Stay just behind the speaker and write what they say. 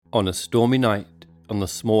On a stormy night on the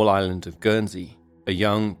small island of Guernsey, a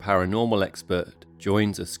young paranormal expert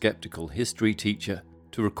joins a skeptical history teacher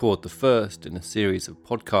to record the first in a series of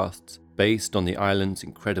podcasts based on the island's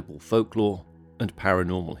incredible folklore and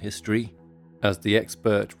paranormal history. As the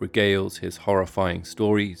expert regales his horrifying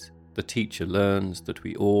stories, the teacher learns that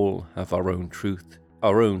we all have our own truth,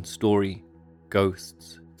 our own story,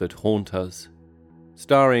 ghosts that haunt us.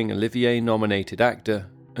 Starring Olivier-nominated actor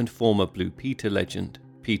and former Blue Peter legend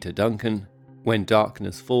Peter Duncan, When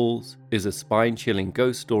Darkness Falls is a spine-chilling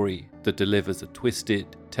ghost story that delivers a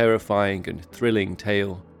twisted, terrifying and thrilling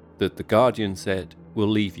tale that The Guardian said will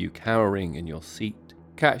leave you cowering in your seat.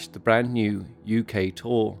 Catch the brand new UK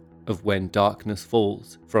tour of When Darkness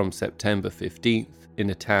Falls from September 15th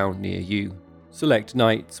in a town near you. Select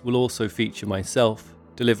nights will also feature myself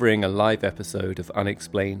delivering a live episode of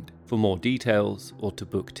Unexplained. For more details or to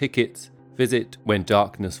book tickets, visit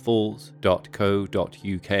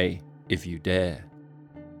whendarknessfalls.co.uk if you dare.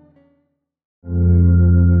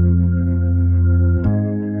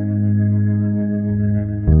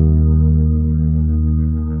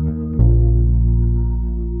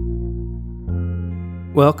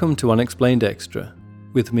 Welcome to Unexplained Extra,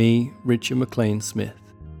 with me, Richard McLean Smith,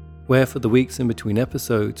 where for the weeks in between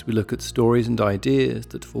episodes we look at stories and ideas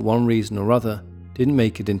that for one reason or other didn't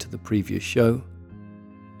make it into the previous show.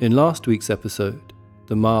 In last week's episode,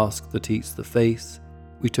 The Mask That Eats the Face,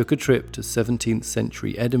 we took a trip to 17th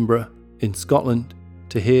century Edinburgh in Scotland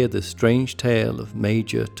to hear the strange tale of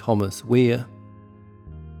Major Thomas Weir.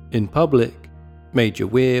 In public, Major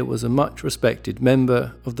Weir was a much respected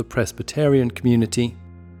member of the Presbyterian community,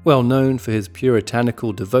 well known for his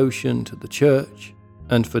puritanical devotion to the church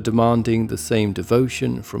and for demanding the same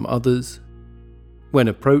devotion from others. When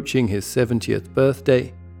approaching his 70th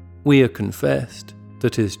birthday, Weir confessed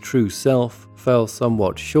that his true self fell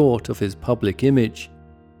somewhat short of his public image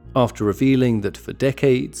after revealing that for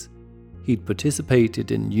decades he'd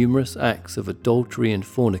participated in numerous acts of adultery and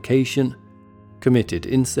fornication, committed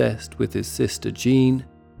incest with his sister Jean,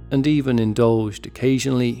 and even indulged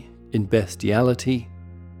occasionally in bestiality.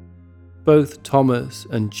 Both Thomas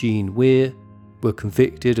and Jean Weir were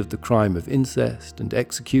convicted of the crime of incest and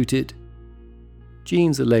executed.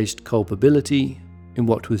 Jean's alleged culpability in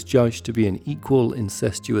what was judged to be an equal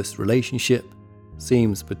incestuous relationship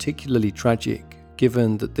seems particularly tragic,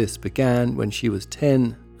 given that this began when she was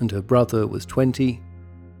 10 and her brother was 20.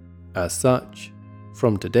 As such,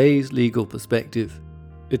 from today's legal perspective,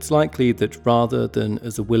 it's likely that rather than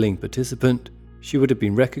as a willing participant, she would have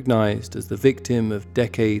been recognized as the victim of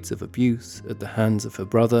decades of abuse at the hands of her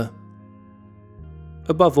brother.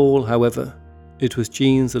 Above all, however, it was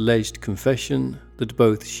Jean's alleged confession that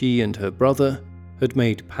both she and her brother had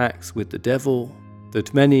made pacts with the devil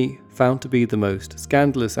that many found to be the most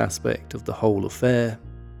scandalous aspect of the whole affair.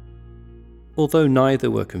 Although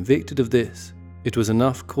neither were convicted of this, it was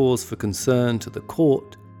enough cause for concern to the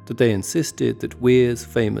court that they insisted that Weir's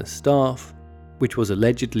famous staff, which was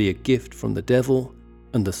allegedly a gift from the devil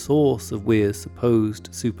and the source of Weir's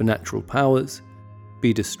supposed supernatural powers,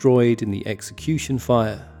 be destroyed in the execution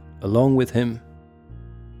fire along with him.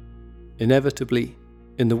 Inevitably,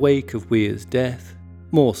 in the wake of Weir's death,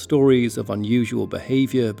 more stories of unusual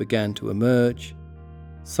behaviour began to emerge.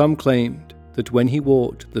 Some claimed that when he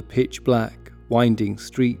walked the pitch-black, winding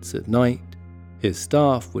streets at night, his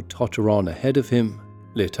staff would totter on ahead of him,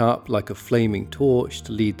 lit up like a flaming torch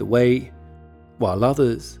to lead the way, while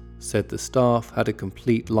others said the staff had a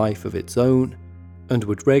complete life of its own and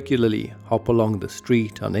would regularly hop along the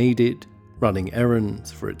street unaided, running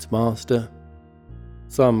errands for its master.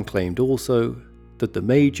 Some claimed also that the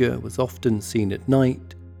Major was often seen at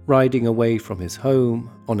night riding away from his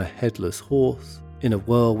home on a headless horse in a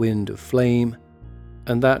whirlwind of flame,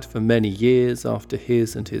 and that for many years after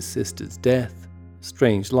his and his sister's death,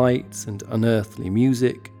 strange lights and unearthly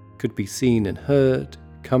music could be seen and heard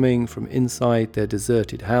coming from inside their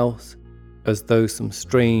deserted house, as though some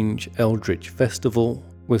strange eldritch festival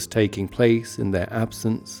was taking place in their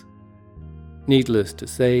absence. Needless to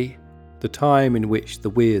say, the time in which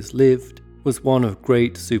the Weirs lived was one of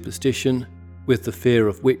great superstition, with the fear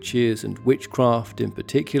of witches and witchcraft in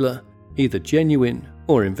particular, either genuine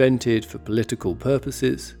or invented for political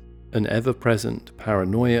purposes, an ever-present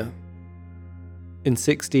paranoia. In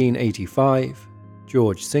 1685,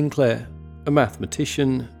 George Sinclair, a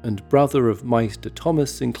mathematician and brother of Meister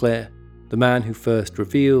Thomas Sinclair, the man who first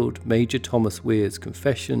revealed Major Thomas Weir's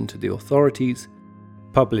confession to the authorities,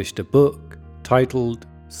 published a book titled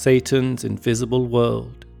Satan's Invisible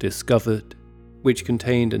World Discovered, which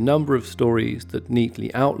contained a number of stories that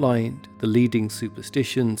neatly outlined the leading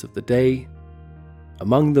superstitions of the day.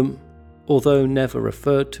 Among them, although never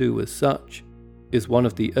referred to as such, is one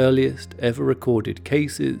of the earliest ever recorded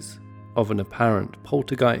cases of an apparent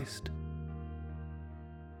poltergeist.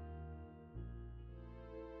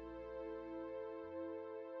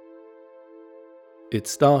 It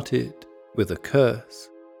started with a curse.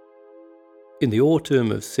 In the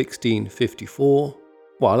autumn of 1654,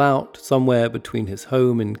 while out somewhere between his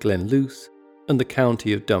home in Glenluce and the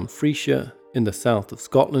county of Dumfriesshire in the south of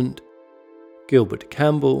Scotland, Gilbert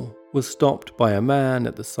Campbell was stopped by a man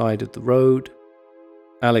at the side of the road.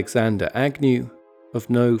 Alexander Agnew, of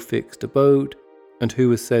no fixed abode, and who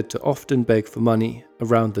was said to often beg for money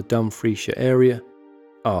around the Dumfriesshire area,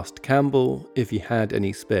 asked Campbell if he had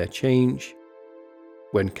any spare change.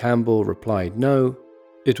 When Campbell replied no,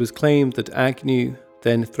 it was claimed that Agnew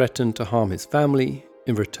then threatened to harm his family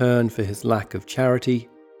in return for his lack of charity,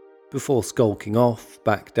 before skulking off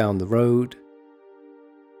back down the road.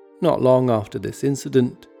 Not long after this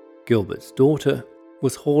incident, Gilbert's daughter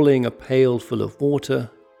was hauling a pail full of water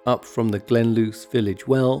up from the Glenluce village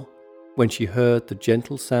well when she heard the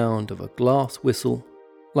gentle sound of a glass whistle,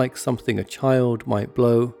 like something a child might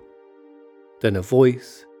blow. Then a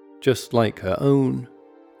voice, just like her own,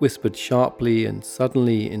 whispered sharply and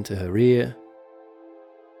suddenly into her ear.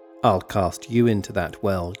 "I'll cast you into that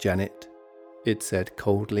well, Janet," it said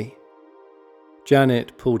coldly.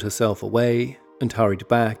 Janet pulled herself away and hurried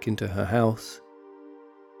back into her house.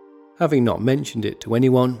 Having not mentioned it to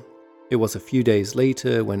anyone, it was a few days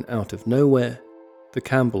later when, out of nowhere, the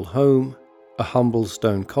Campbell home, a humble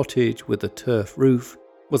stone cottage with a turf roof,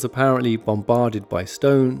 was apparently bombarded by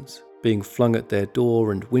stones being flung at their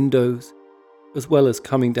door and windows, as well as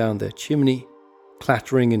coming down their chimney,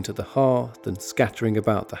 clattering into the hearth and scattering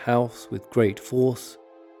about the house with great force.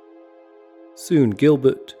 Soon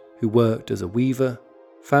Gilbert, who worked as a weaver,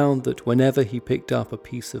 found that whenever he picked up a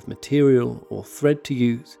piece of material or thread to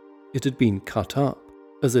use, it had been cut up,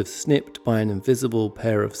 as if snipped by an invisible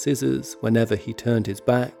pair of scissors whenever he turned his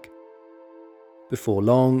back. Before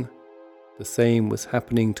long, the same was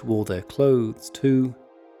happening to all their clothes too.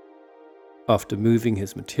 After moving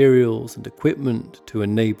his materials and equipment to a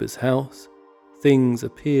neighbour's house, things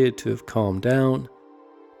appeared to have calmed down,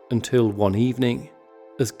 until one evening,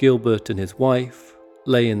 as Gilbert and his wife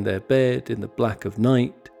lay in their bed in the black of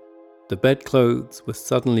night, the bedclothes were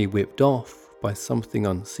suddenly whipped off by something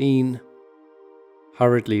unseen.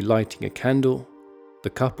 Hurriedly lighting a candle, the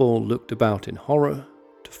couple looked about in horror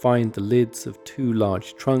to find the lids of 2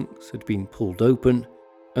 large trunks had been pulled open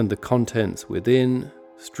and the contents within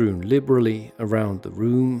strewn liberally around the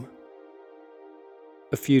room.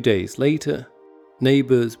 A few days later,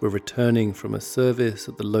 neighbours were returning from a service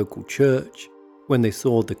at the local church when they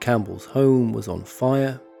saw the Campbell's home was on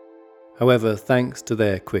fire. However, thanks to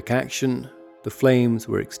their quick action, the flames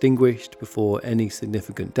were extinguished before any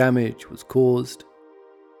significant damage was caused.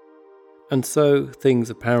 And so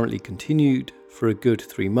things apparently continued for a good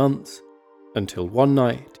 3 months, until one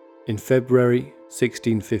night in February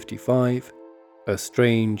 1655, a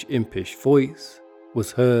strange impish voice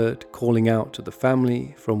was heard calling out to the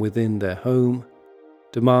family from within their home,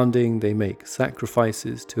 demanding they make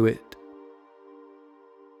sacrifices to it.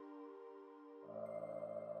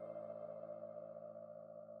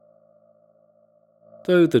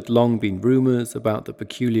 Though there'd long been rumours about the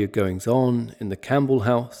peculiar goings-on in the Campbell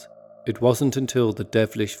house, it wasn't until the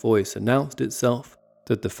devilish voice announced itself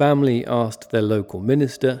that the family asked their local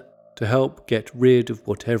minister to help get rid of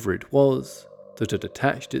whatever it was that had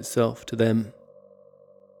attached itself to them.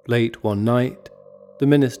 Late one night, the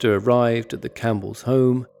minister arrived at the Campbell's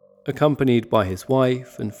home, accompanied by his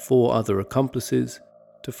wife and 4 other accomplices,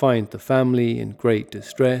 to find the family in great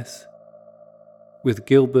distress. With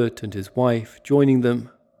Gilbert and his wife joining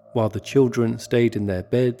them, while the children stayed in their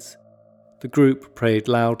beds, the group prayed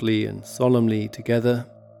loudly and solemnly together.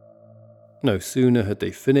 No sooner had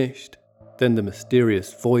they finished than the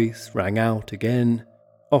mysterious voice rang out again,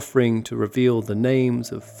 offering to reveal the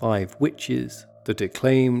names of 5 witches that it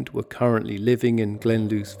claimed were currently living in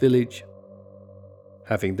Glenluce village.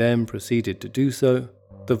 Having then proceeded to do so,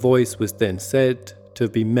 the voice was then said to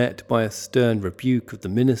have been met by a stern rebuke of the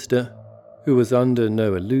minister, who was under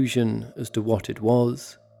no illusion as to what it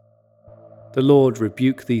was. "The Lord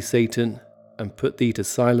rebuke thee, Satan, and put thee to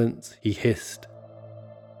silence," he hissed.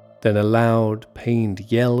 Then a loud,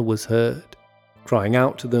 pained yell was heard, crying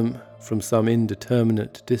out to them from some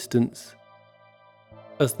indeterminate distance.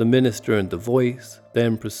 As the minister and the voice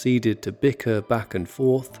then proceeded to bicker back and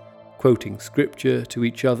forth, quoting scripture to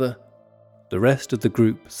each other, the rest of the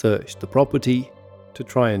group searched the property to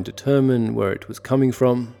try and determine where it was coming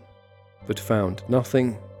from, but found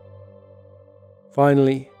nothing.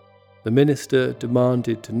 Finally, The minister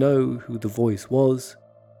demanded to know who the voice was,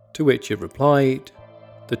 to which it replied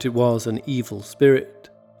that it was an evil spirit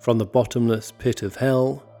from the bottomless pit of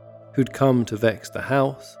hell who'd come to vex the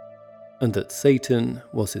house, and that Satan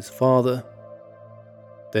was his father.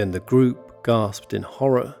 Then the group gasped in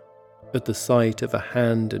horror at the sight of a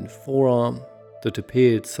hand and forearm that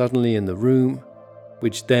appeared suddenly in the room,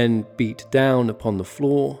 which then beat down upon the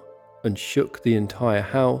floor and shook the entire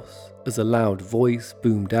house as a loud voice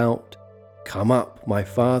boomed out, "Come up, my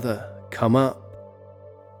father, come up,"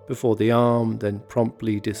 before the arm then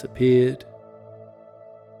promptly disappeared.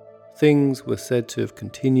 Things were said to have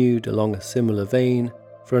continued along a similar vein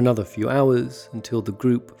for another few hours until the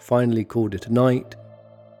group finally called it a night.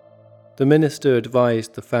 The minister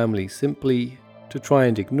advised the family simply to try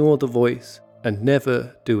and ignore the voice and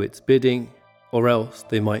never do its bidding, or else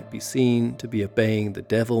they might be seen to be obeying the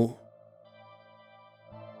devil.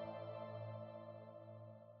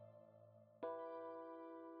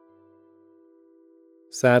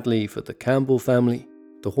 Sadly for the Campbell family,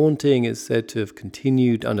 the haunting is said to have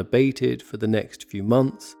continued unabated for the next few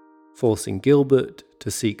months, forcing Gilbert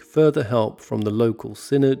to seek further help from the local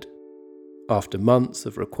synod. After months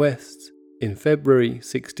of requests, in February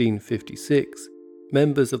 1656,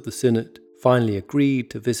 members of the synod finally agreed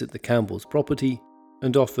to visit the Campbells' property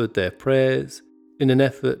and offered their prayers in an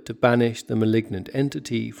effort to banish the malignant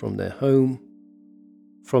entity from their home.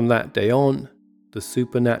 From that day on, the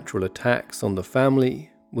supernatural attacks on the family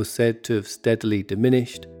was said to have steadily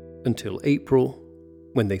diminished until April,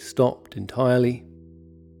 when they stopped entirely.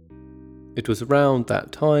 It was around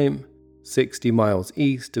that time, 60 miles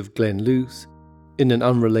east of Glenluce, in an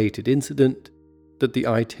unrelated incident, that the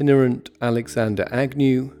itinerant Alexander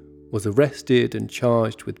Agnew was arrested and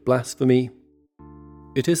charged with blasphemy.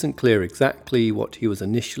 It isn't clear exactly what he was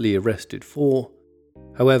initially arrested for.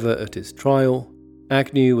 However, at his trial,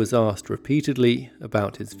 Agnew was asked repeatedly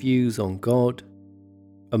about his views on God.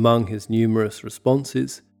 Among his numerous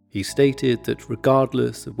responses, he stated that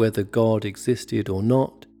regardless of whether God existed or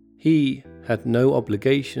not, he had no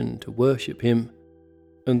obligation to worship him,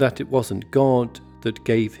 and that it wasn't God that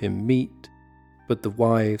gave him meat, but the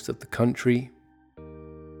wives of the country.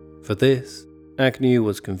 For this, Agnew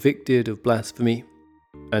was convicted of blasphemy,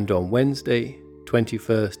 and on Wednesday,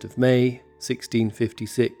 21st of May,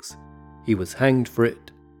 1656, he was hanged for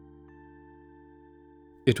it.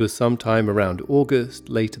 It was sometime around August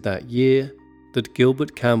later that year that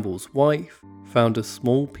Gilbert Campbell's wife found a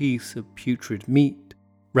small piece of putrid meat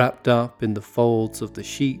wrapped up in the folds of the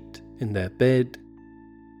sheet in their bed.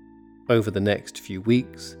 Over the next few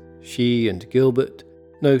weeks, she and Gilbert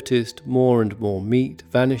noticed more and more meat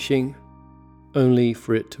vanishing, only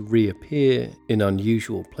for it to reappear in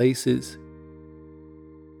unusual places.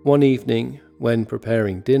 One evening, when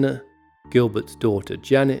preparing dinner, Gilbert's daughter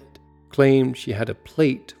Janet claimed she had a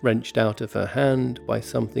plate wrenched out of her hand by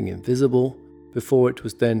something invisible before it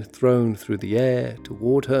was then thrown through the air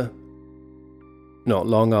toward her. Not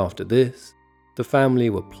long after this, the family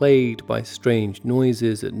were plagued by strange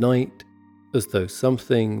noises at night, as though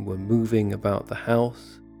something were moving about the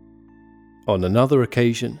house. On another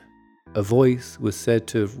occasion, a voice was said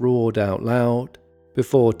to have roared out loud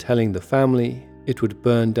before telling the family it would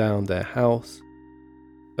burn down their house.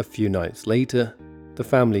 A few nights later, the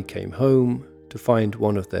family came home to find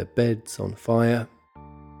one of their beds on fire.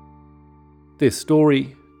 This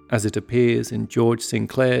story, as it appears in George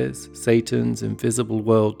Sinclair's Satan's Invisible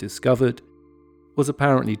World Discovered, was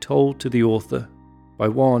apparently told to the author by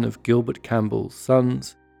one of Gilbert Campbell's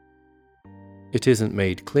sons. It isn't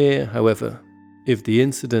made clear, however, if the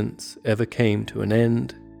incidents ever came to an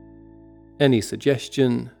end. Any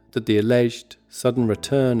suggestion that the alleged sudden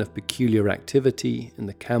return of peculiar activity in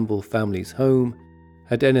the Campbell family's home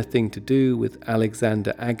had anything to do with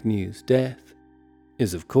Alexander Agnew's death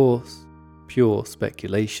is, of course, pure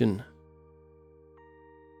speculation.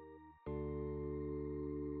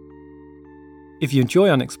 If you enjoy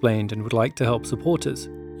Unexplained and would like to help support us,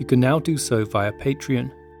 you can now do so via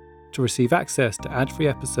Patreon. To receive access to ad-free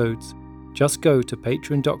episodes, just go to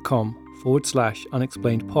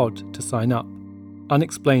patreon.com/unexplainedpod to sign up.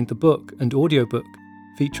 Unexplained the book and audiobook,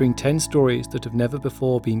 featuring 10 stories that have never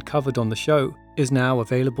before been covered on the show, is now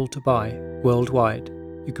available to buy worldwide.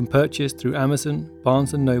 You can purchase through Amazon,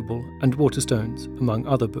 Barnes & Noble and Waterstones, among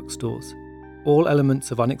other bookstores. All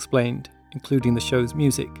elements of Unexplained, including the show's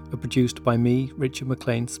music, are produced by me, Richard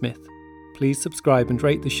McLean Smith. Please subscribe and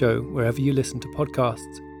rate the show wherever you listen to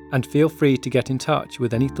podcasts, and feel free to get in touch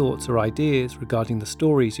with any thoughts or ideas regarding the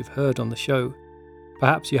stories you've heard on the show.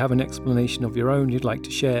 Perhaps you have an explanation of your own you'd like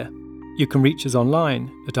to share. You can reach us online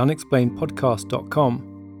at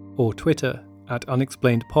unexplainedpodcast.com or Twitter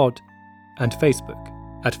 @unexplainedpod and Facebook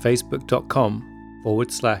at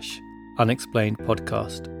facebook.com/unexplained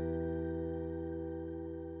podcast.